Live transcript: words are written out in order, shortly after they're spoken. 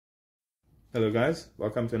Hello guys,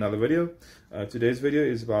 welcome to another video. Today's video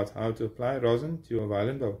is about how to apply rosin to your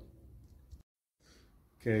violin bow.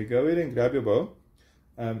 Okay, go ahead and grab your bow.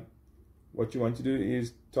 What you want to do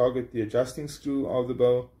is target the adjusting screw of the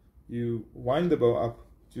bow. You wind the bow up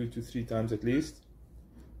 2 to 3 times at least.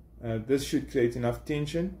 This should create enough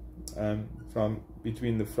tension from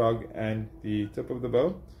between the frog and the tip of the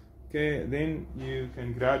bow. Okay, then you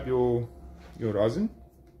can grab your rosin,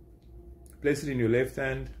 place it in your left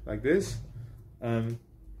hand like this. And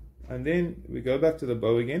then we go back to the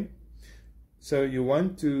bow again. So you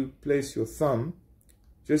want to place your thumb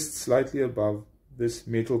just slightly above this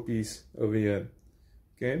metal piece over here.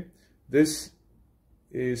 Okay, this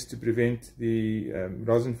is to prevent the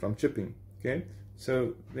rosin from chipping. Okay,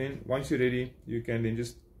 so then once you're ready, you can then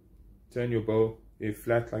just turn your bow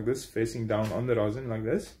flat like this, facing down on the rosin like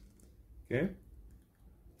this. Okay,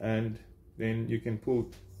 and then you can pull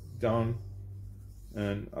down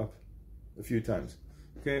and up a few times.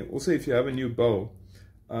 Okay, also if you have a new bow,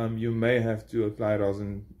 you may have to apply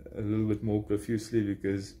rosin a little bit more profusely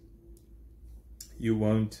because you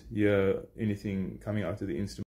won't hear anything coming out of the instrument.